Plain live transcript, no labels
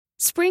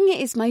Spring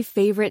is my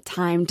favorite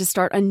time to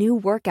start a new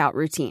workout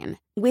routine.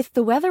 With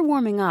the weather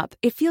warming up,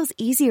 it feels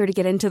easier to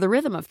get into the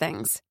rhythm of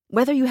things.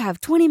 Whether you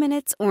have 20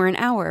 minutes or an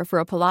hour for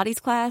a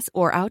Pilates class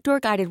or outdoor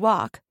guided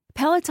walk,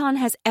 Peloton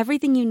has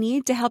everything you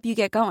need to help you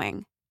get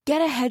going.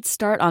 Get a head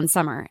start on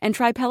summer and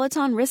try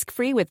Peloton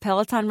risk-free with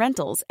Peloton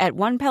Rentals at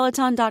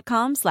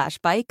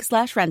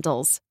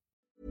onepeloton.com/bike/rentals.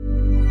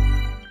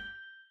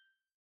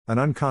 An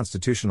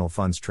unconstitutional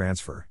funds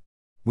transfer.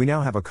 We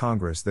now have a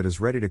Congress that is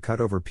ready to cut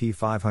over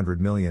 $500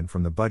 million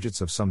from the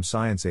budgets of some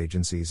science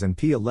agencies and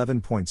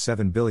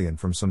 $11.7 billion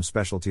from some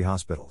specialty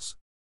hospitals.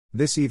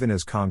 This even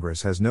as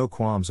Congress has no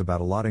qualms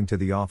about allotting to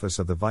the office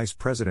of the Vice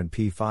President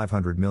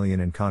 $500 million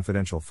in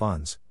confidential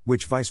funds,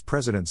 which Vice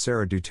President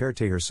Sara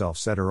Duterte herself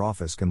said her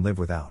office can live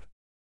without.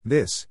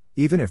 This,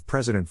 even if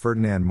President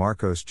Ferdinand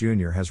Marcos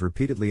Jr. has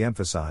repeatedly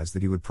emphasized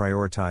that he would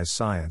prioritize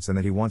science and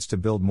that he wants to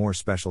build more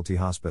specialty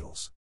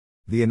hospitals.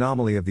 The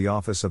anomaly of the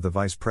office of the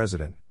Vice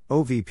President,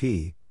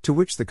 OVP, to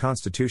which the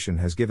Constitution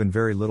has given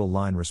very little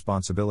line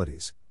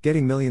responsibilities,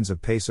 getting millions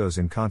of pesos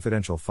in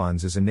confidential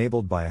funds is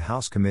enabled by a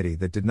House committee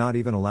that did not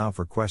even allow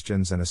for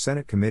questions and a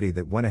Senate committee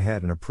that went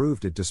ahead and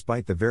approved it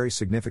despite the very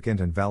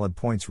significant and valid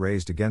points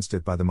raised against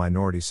it by the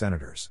minority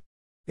senators.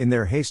 In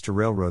their haste to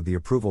railroad the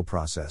approval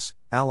process,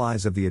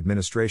 allies of the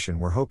administration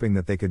were hoping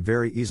that they could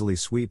very easily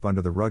sweep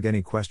under the rug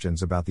any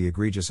questions about the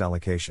egregious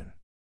allocation.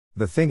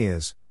 The thing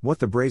is, what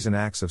the brazen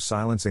acts of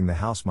silencing the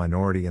House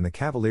minority and the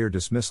cavalier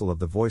dismissal of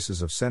the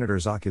voices of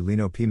Senators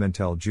Aquilino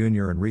Pimentel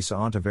Jr. and Risa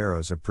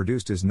Ontiveros have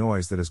produced is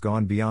noise that has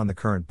gone beyond the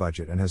current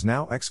budget and has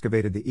now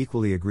excavated the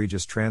equally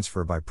egregious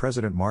transfer by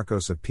President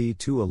Marcos of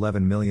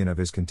 $211 million of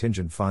his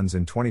contingent funds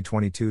in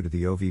 2022 to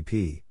the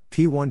OVP,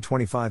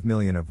 $125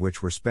 million of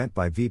which were spent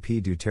by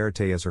VP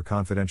Duterte as her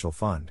confidential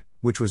fund,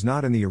 which was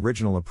not in the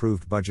original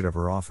approved budget of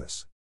her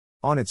office.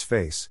 On its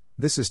face,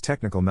 this is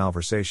technical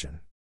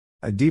malversation.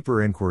 A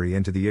deeper inquiry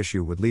into the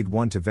issue would lead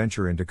one to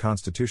venture into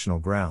constitutional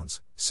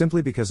grounds,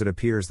 simply because it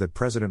appears that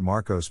President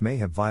Marcos may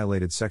have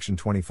violated Section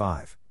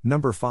 25,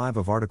 Number 5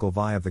 of Article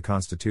V of the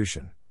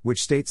Constitution,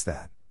 which states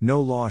that,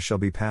 no law shall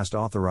be passed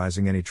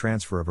authorizing any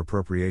transfer of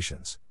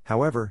appropriations.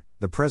 However,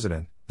 the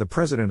President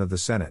of the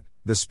Senate,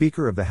 the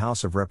Speaker of the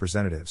House of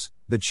Representatives,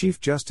 the Chief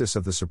Justice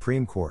of the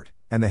Supreme Court,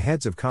 and the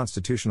heads of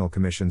constitutional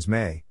commissions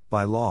may,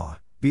 by law,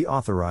 be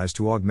authorized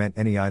to augment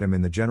any item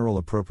in the General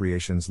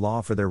Appropriations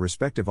Law for their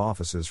respective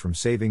offices from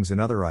savings in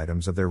other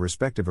items of their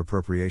respective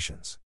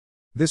appropriations.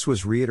 This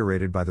was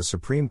reiterated by the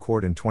Supreme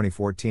Court in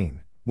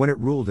 2014, when it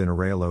ruled in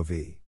Arellano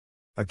v.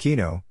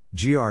 Aquino,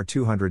 GR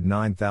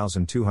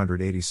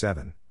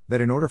 209287,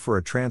 that in order for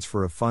a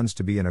transfer of funds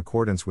to be in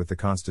accordance with the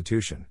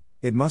Constitution,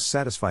 it must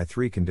satisfy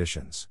three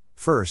conditions.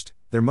 First,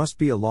 there must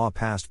be a law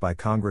passed by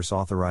Congress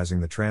authorizing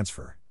the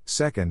transfer.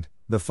 Second,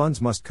 the funds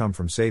must come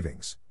from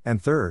savings.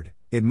 And third,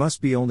 it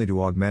must be only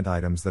to augment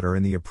items that are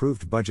in the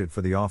approved budget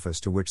for the office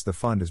to which the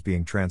fund is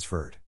being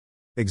transferred.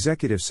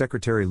 Executive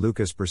Secretary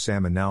Lucas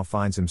Bersamin now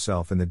finds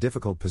himself in the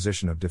difficult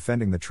position of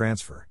defending the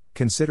transfer,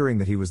 considering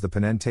that he was the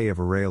ponente of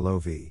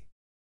Arellano v.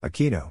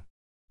 Aquino.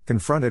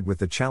 Confronted with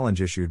the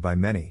challenge issued by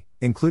many,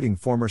 including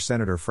former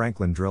Senator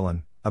Franklin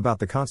Drilon, about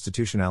the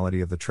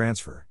constitutionality of the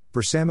transfer,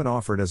 Bersamin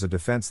offered as a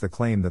defense the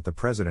claim that the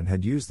President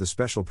had used the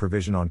special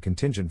provision on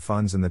contingent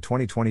funds in the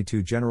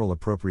 2022 General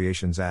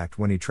Appropriations Act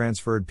when he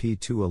transferred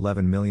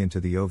 $211 million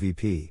to the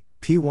OVP,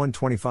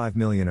 $125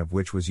 million of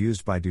which was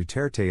used by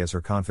Duterte as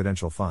her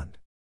confidential fund.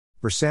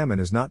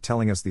 Bersamin is not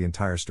telling us the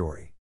entire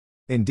story.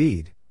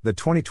 Indeed, the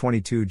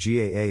 2022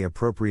 GAA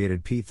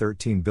appropriated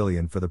 $13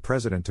 billion for the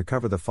President to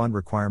cover the fund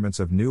requirements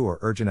of new or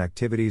urgent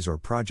activities or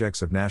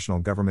projects of national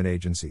government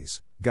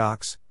agencies,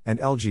 GOCs, and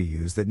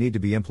LGUs that need to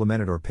be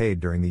implemented or paid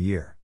during the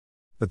year.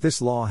 But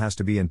this law has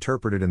to be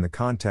interpreted in the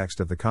context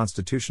of the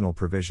constitutional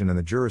provision and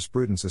the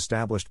jurisprudence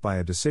established by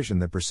a decision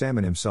that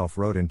Bersamin himself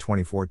wrote in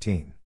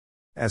 2014.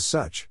 As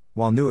such,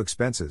 while new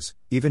expenses,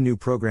 even new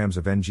programs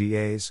of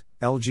NGAs,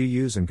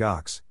 LGUs and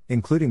GOCs,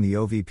 including the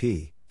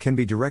OVP, can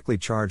be directly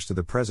charged to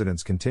the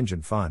President's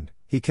contingent fund,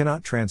 he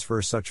cannot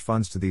transfer such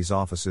funds to these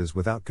offices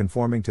without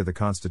conforming to the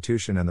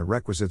Constitution and the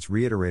requisites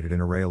reiterated in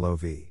Arellano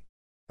v.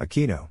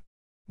 Aquino.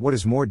 What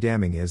is more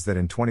damning is that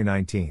in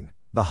 2019,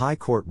 the High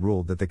Court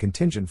ruled that the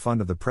contingent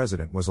fund of the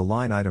President was a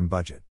line item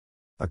budget.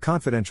 A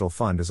confidential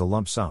fund is a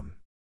lump sum.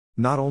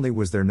 Not only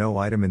was there no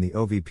item in the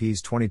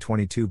OVP's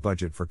 2022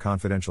 budget for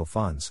confidential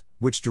funds,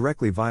 which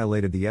directly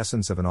violated the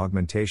essence of an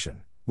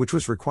augmentation, which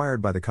was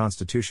required by the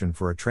Constitution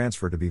for a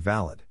transfer to be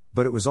valid,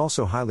 but it was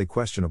also highly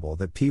questionable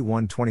that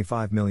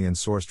 $125 million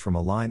sourced from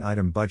a line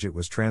item budget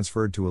was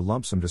transferred to a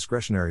lump sum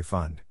discretionary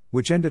fund,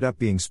 which ended up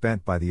being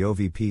spent by the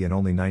OVP in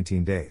only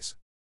 19 days.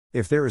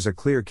 If there is a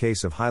clear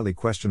case of highly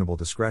questionable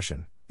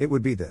discretion, it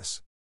would be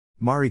this.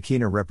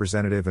 Marikina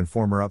representative and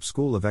former Up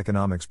School of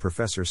Economics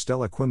professor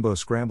Stella Quimbo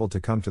scrambled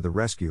to come to the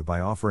rescue by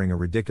offering a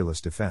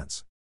ridiculous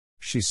defense.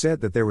 She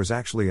said that there was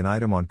actually an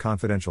item on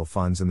confidential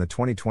funds in the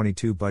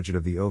 2022 budget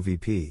of the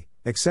OVP,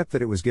 except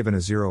that it was given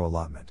a zero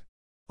allotment.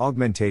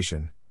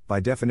 Augmentation, by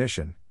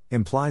definition,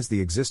 implies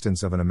the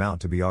existence of an amount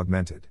to be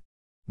augmented.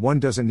 One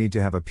doesn't need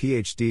to have a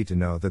PhD to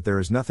know that there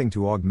is nothing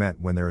to augment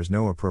when there is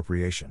no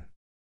appropriation.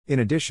 In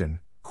addition,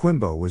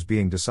 Quimbo was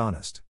being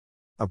dishonest.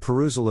 A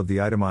perusal of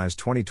the itemized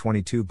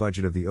 2022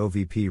 budget of the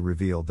OVP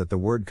revealed that the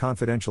word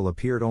confidential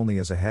appeared only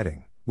as a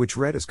heading, which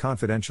read as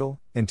confidential,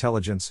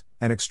 intelligence,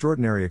 and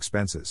extraordinary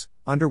expenses,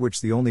 under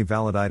which the only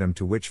valid item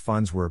to which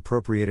funds were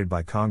appropriated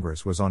by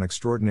Congress was on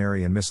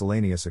extraordinary and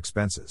miscellaneous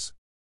expenses.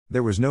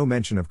 There was no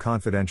mention of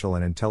confidential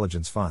and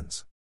intelligence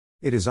funds.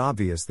 It is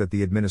obvious that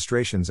the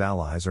administration's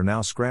allies are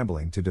now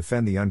scrambling to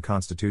defend the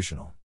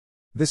unconstitutional.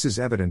 This is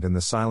evident in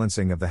the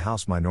silencing of the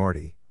House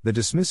minority, the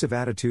dismissive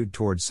attitude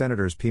towards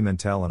Senators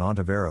Pimentel and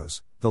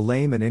Ontiveros, the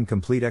lame and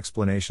incomplete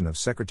explanation of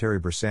Secretary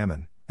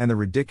Bersamin, and the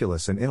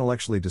ridiculous and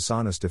intellectually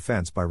dishonest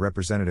defense by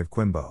Representative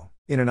Quimbo.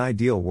 In an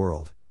ideal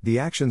world, the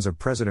actions of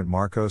President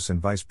Marcos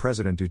and Vice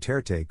President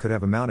Duterte could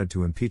have amounted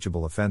to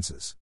impeachable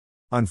offenses.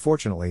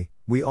 Unfortunately,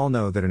 we all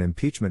know that an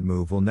impeachment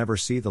move will never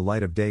see the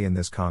light of day in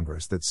this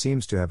Congress that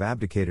seems to have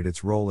abdicated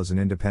its role as an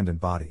independent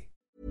body.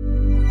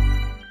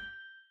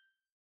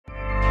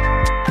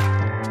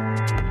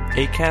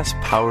 Acast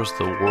powers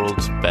the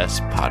world's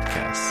best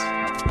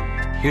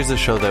podcasts. Here's a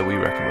show that we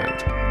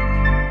recommend.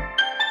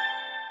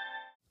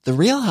 The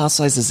Real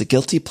Housewives is a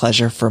guilty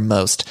pleasure for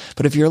most,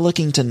 but if you're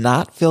looking to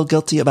not feel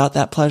guilty about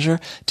that pleasure,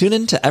 tune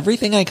in to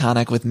Everything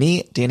Iconic with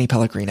me, Danny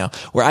Pellegrino,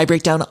 where I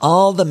break down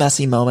all the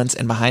messy moments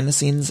and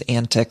behind-the-scenes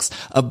antics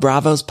of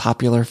Bravo's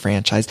popular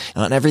franchise.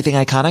 And on Everything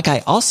Iconic,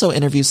 I also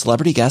interview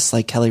celebrity guests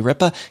like Kelly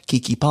Ripa,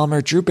 Keke Palmer,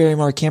 Drew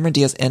Barrymore, Cameron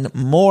Diaz, and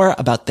more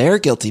about their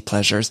guilty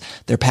pleasures,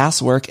 their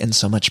past work, and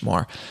so much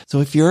more.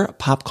 So if you're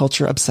pop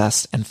culture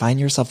obsessed and find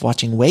yourself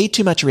watching way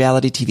too much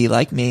reality TV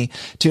like me,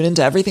 tune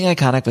into Everything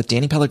Iconic with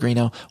Danny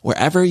Pellegrino,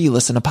 wherever you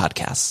listen to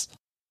podcasts.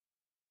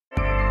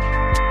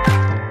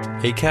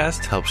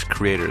 Acast helps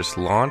creators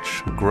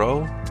launch,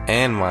 grow,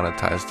 and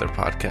monetize their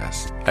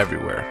podcasts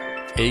everywhere.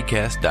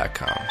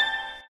 Acast.com.